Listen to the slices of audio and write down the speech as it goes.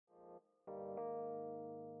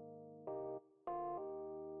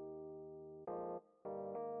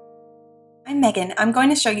I'm Megan. I'm going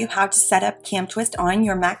to show you how to set up CamTwist on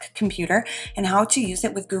your Mac computer and how to use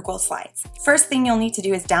it with Google Slides. First thing you'll need to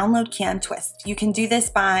do is download CamTwist. You can do this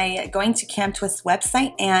by going to CamTwist's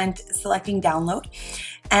website and selecting download.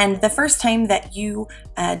 And the first time that you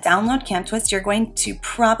download CamTwist, you're going to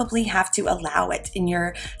probably have to allow it in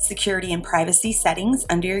your security and privacy settings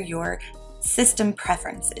under your system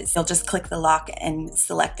preferences. You'll just click the lock and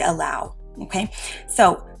select allow. Okay,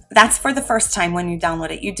 so that's for the first time when you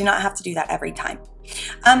download it. You do not have to do that every time.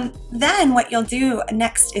 Then what you'll do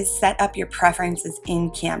next is set up your preferences in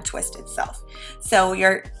CamTwist itself. So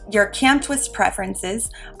your CamTwist preferences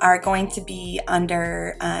are going to be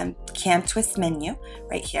under CamTwist menu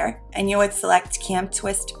right here, and you would select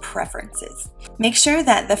CamTwist preferences. Make sure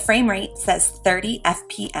that the frame rate says 30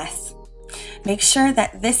 FPS. Make sure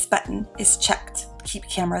that this button is checked. Keep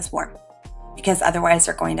cameras warm, because otherwise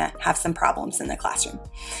you're going to have some problems in the classroom.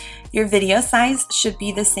 Your video size should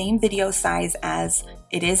be the same video size as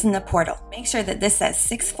it is in the portal. Make sure that this says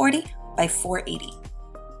 640 by 480.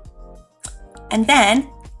 And then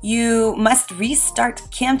you must restart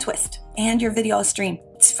CamTwist and your video stream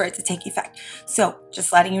for it to take effect. So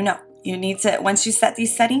just letting you know, you need to, once you set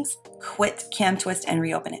these settings, quit CamTwist and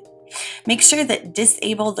reopen it. Make sure that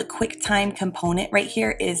disable the QuickTime component right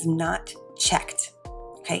here is not checked,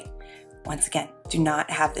 okay? Once again, do not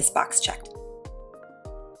have this box checked.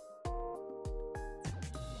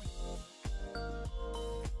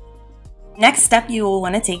 Next step you will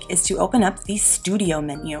want to take is to open up the Studio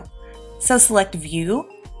menu. So select View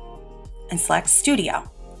and select Studio.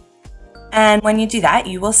 And when you do that,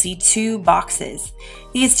 you will see two boxes.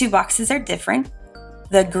 These two boxes are different.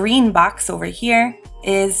 The green box over here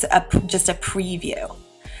is just a preview.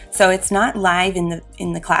 So it's not live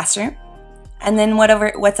in the classroom. And then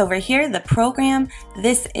what's over here, the program,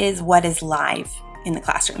 this is what is live in the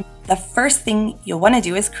classroom. The first thing you'll want to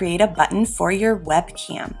do is create a button for your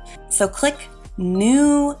webcam. So click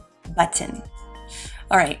New Button.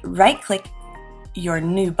 All right, right click your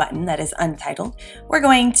new button that is untitled. We're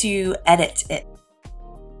going to edit it.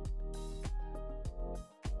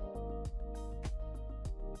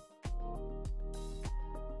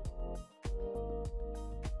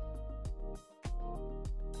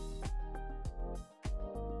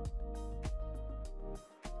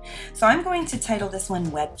 So I'm going to title this one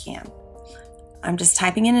Webcam. I'm just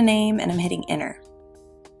typing in a name and I'm hitting enter.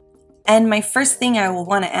 And my first thing I will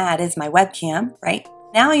want to add is my webcam, right?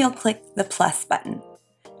 Now you'll click the plus button.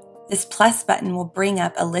 This plus button will bring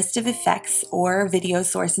up a list of effects or video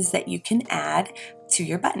sources that you can add to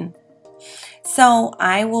your button. So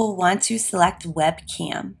I will want to select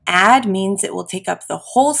webcam. Add means it will take up the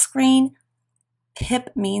whole screen. Pip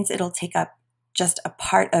means it'll take up just a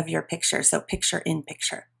part of your picture, so picture in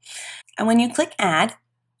picture. And when you click add,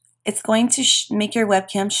 it's going to make your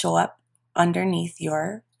webcam show up underneath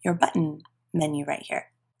your button menu right here.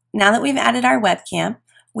 Now that we've added our webcam,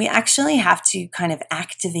 we actually have to kind of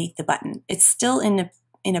activate the button. It's still in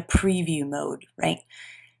a preview mode, right?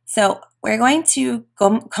 So we're going to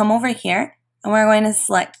come over here and we're going to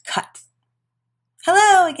select cut.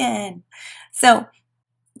 Hello again. So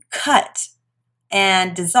cut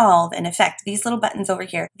and dissolve and effect, these little buttons over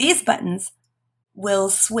here. These buttons will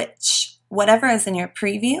switch. Whatever is in your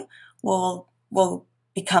preview will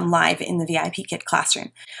become live in the VIPKid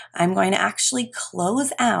classroom. I'm going to actually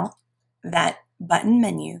close out that button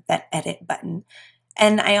menu, that edit button,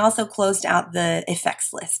 and I also closed out the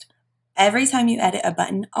effects list. Every time you edit a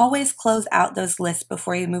button, always close out those lists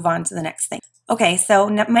before you move on to the next thing. Okay, so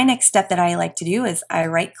my next step that I like to do is I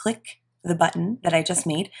right-click the button that I just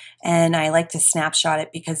made, and I like to snapshot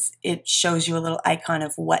it because it shows you a little icon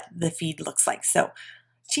of what the feed looks like. So,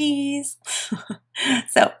 cheese.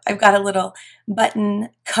 So I've got a little button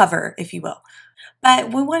cover, if you will.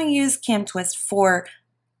 But we want to use CamTwist for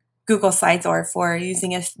Google Slides or for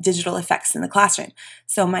using digital effects in the classroom.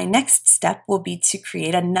 So my next step will be to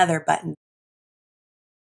create another button.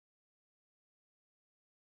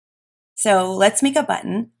 So let's make a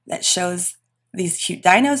button that shows these cute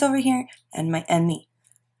dinos over here and me.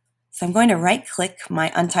 So I'm going to right click my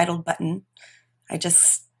untitled button. I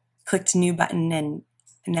just clicked new button and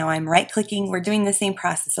now I'm right clicking. We're doing the same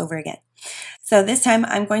process over again. So this time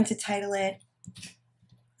I'm going to title it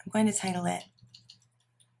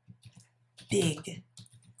Big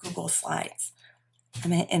Google Slides.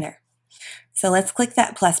 I'm going to enter. So let's click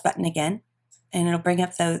that plus button again and it'll bring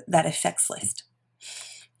up that effects list.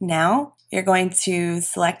 Now you're going to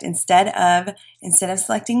select, instead of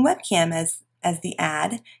selecting webcam as the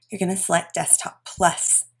add, you're going to select desktop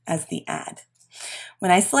plus as the add. When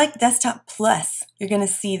I select desktop plus, you're going to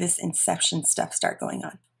see this inception stuff start going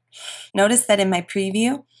on. Notice that in my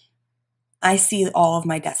preview, I see all of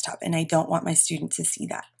my desktop and I don't want my student to see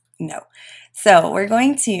that. No. So we're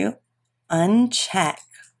going to uncheck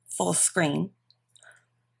full screen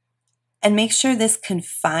and make sure this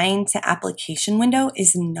confined to application window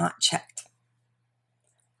is not checked.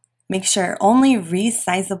 Make sure only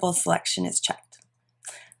resizable selection is checked.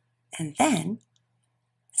 And then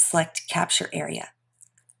select capture area.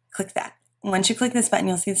 Click that. Once you click this button,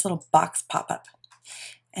 you'll see this little box pop up.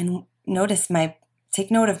 And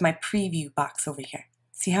take note of my preview box over here.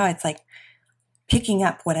 See how it's like picking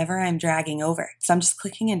up whatever I'm dragging over. So I'm just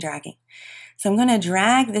clicking and dragging. So I'm going to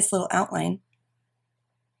drag this little outline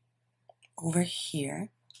over here.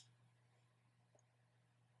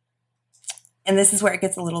 And this is where it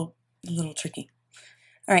gets a little tricky.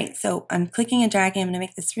 All right, so I'm clicking and dragging. I'm going to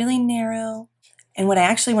make this really narrow. And what I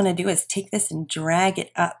actually want to do is take this and drag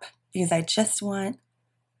it up because I just want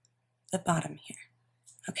the bottom here.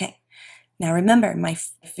 Okay, now remember my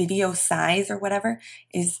video size or whatever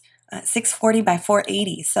is 640 by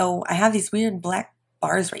 480. So I have these weird black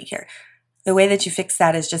bars right here. The way that you fix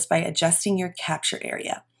that is just by adjusting your capture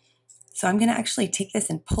area. So I'm going to actually take this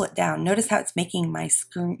and pull it down. Notice how it's making my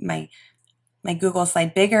screen, my Google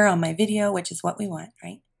slide bigger on my video, which is what we want,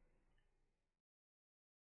 right?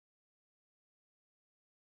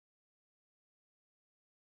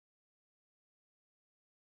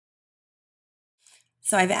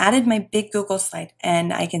 So I've added my big Google slide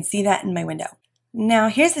and I can see that in my window. Now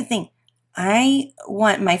here's the thing. I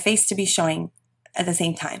want my face to be showing at the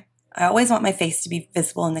same time. I always want my face to be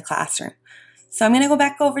visible in the classroom. So I'm going to go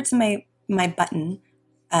back over to my button,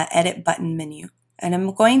 edit button menu, and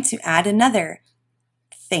I'm going to add another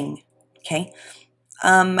thing, okay?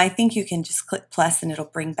 I think you can just click plus and it'll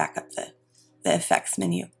bring back up the effects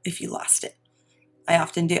menu if you lost it. I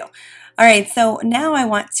often do. All right, so now I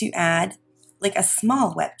want to add like a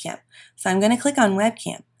small webcam. So I'm going to click on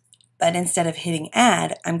webcam, but instead of hitting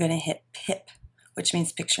add, I'm going to hit pip, which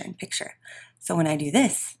means picture in picture. So when I do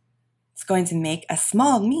this, it's going to make a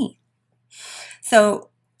small me.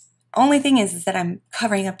 So only thing is that I'm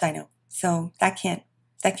covering up Dino. So that can't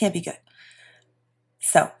be good.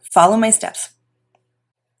 So follow my steps.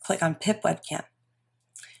 Click on pip webcam.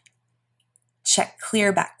 Check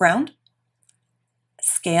clear background.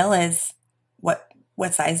 Scale is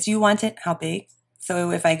what size do you want it? How big? So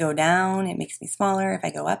if I go down, it makes me smaller. If I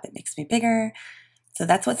go up, it makes me bigger. So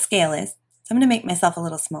that's what scale is. So I'm going to make myself a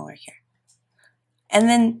little smaller here. And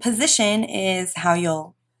then position is how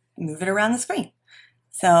you'll move it around the screen.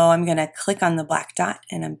 So I'm going to click on the black dot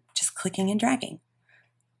and I'm just clicking and dragging.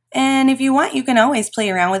 And if you want, you can always play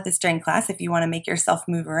around with this during class. If you want to make yourself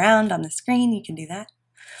move around on the screen, you can do that.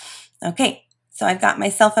 Okay, so I've got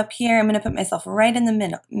myself up here. I'm going to put myself right in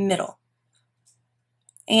the middle.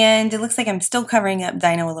 And it looks like I'm still covering up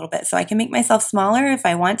Dino a little bit. So I can make myself smaller if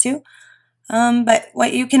I want to. But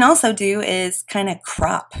what you can also do is kind of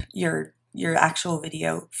crop your actual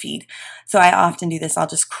video feed. So I often do this. I'll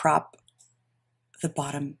just crop the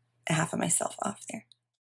bottom half of myself off there.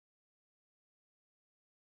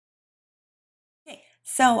 Okay,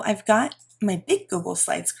 so I've got my big Google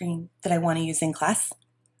slide screen that I want to use in class.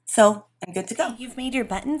 So I'm good to go. You've made your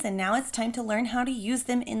buttons and now it's time to learn how to use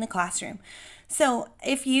them in the classroom. So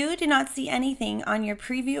if you do not see anything on your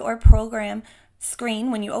preview or program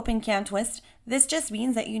screen when you open CamTwist, this just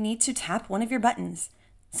means that you need to tap one of your buttons.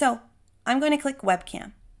 So I'm going to click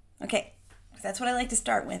webcam. Okay, that's what I like to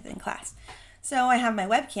start with in class. So I have my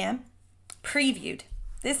webcam previewed.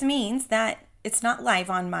 This means that it's not live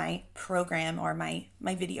on my program or my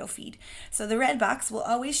video feed. So the red box will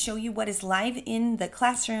always show you what is live in the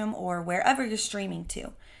classroom or wherever you're streaming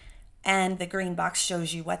to. And the green box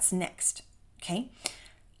shows you what's next. Okay.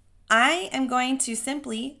 I am going to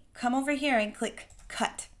simply come over here and click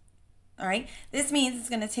cut. All right. This means it's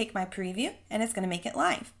going to take my preview and it's going to make it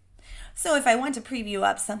live. So if I want to preview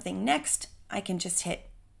up something next, I can just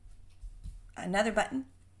hit another button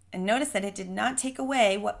and notice that it did not take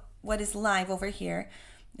away what is live over here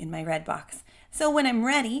in my red box. So when I'm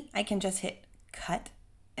ready, I can just hit cut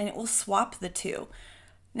and it will swap the two.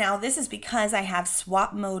 Now this is because I have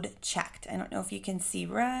swap mode checked. I don't know if you can see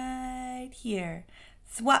right here,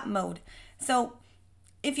 swap mode. So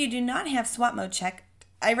if you do not have swap mode checked,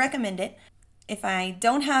 I recommend it. If I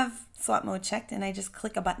don't have swap mode checked and I just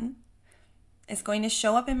click a button, it's going to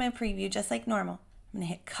show up in my preview just like normal. I'm going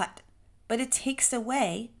to hit cut, but it takes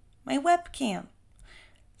away my webcam.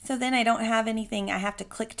 So then I don't have anything I have to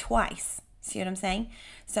click twice. See what I'm saying?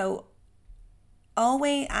 So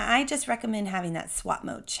always, I just recommend having that swap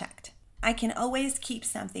mode checked. I can always keep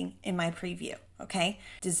something in my preview, okay?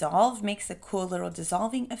 Dissolve makes a cool little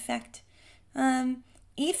dissolving effect.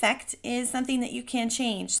 Effect is something that you can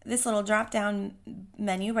change. This little drop down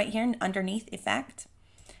menu right here underneath Effect,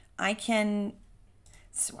 I can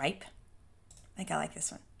swipe. I think I like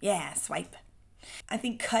this one. Yeah, swipe. I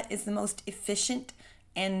think cut is the most efficient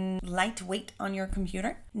and lightweight on your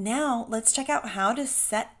computer. Now let's check out how to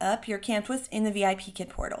set up your CamTwist in the VIPKid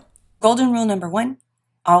portal. Golden rule number 1,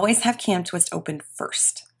 always have CamTwist open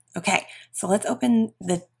first. Okay, so let's open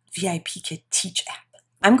the VIPKid Teach app.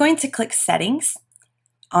 I'm going to click Settings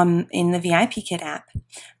in the VIPKid app,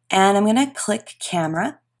 and I'm going to click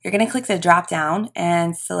Camera. You're going to click the drop down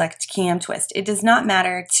and select CamTwist. It does not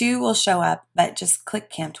matter, 2 will show up, but just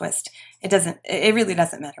click CamTwist. It really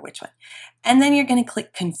doesn't matter which one. And then you're going to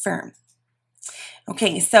click Confirm.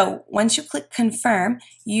 Okay, so once you click Confirm,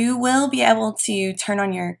 you will be able to turn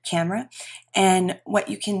on your camera, and what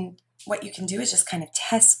you can do is just kind of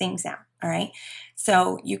test things out, all right?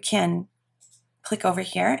 So you can click over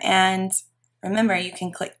here, and remember, you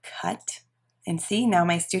can click Cut, and see, now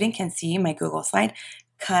my student can see my Google slide.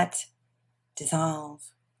 Cut,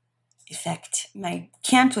 dissolve, effect. My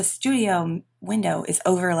CamTwist Studio window is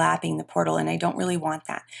overlapping the portal, and I don't really want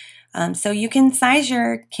that. So you can size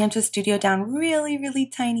your CamTwist Studio down really, really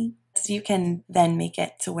tiny. So you can then make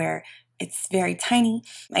it to where it's very tiny.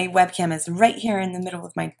 My webcam is right here in the middle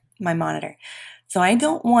of my monitor. So I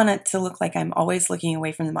don't want it to look like I'm always looking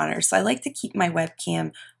away from the monitor. So I like to keep my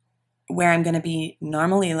webcam where I'm going to be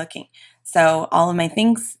normally looking. So all of my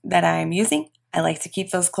things that I'm using, I like to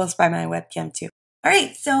keep those close by my webcam too. All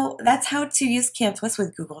right, so that's how to use CamTwist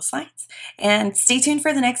with Google Slides. And stay tuned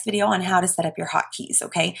for the next video on how to set up your hotkeys,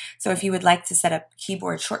 okay? So if you would like to set up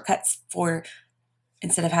keyboard shortcuts for,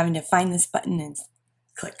 instead of having to find this button and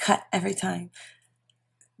click cut every time,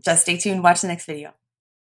 just stay tuned, watch the next video.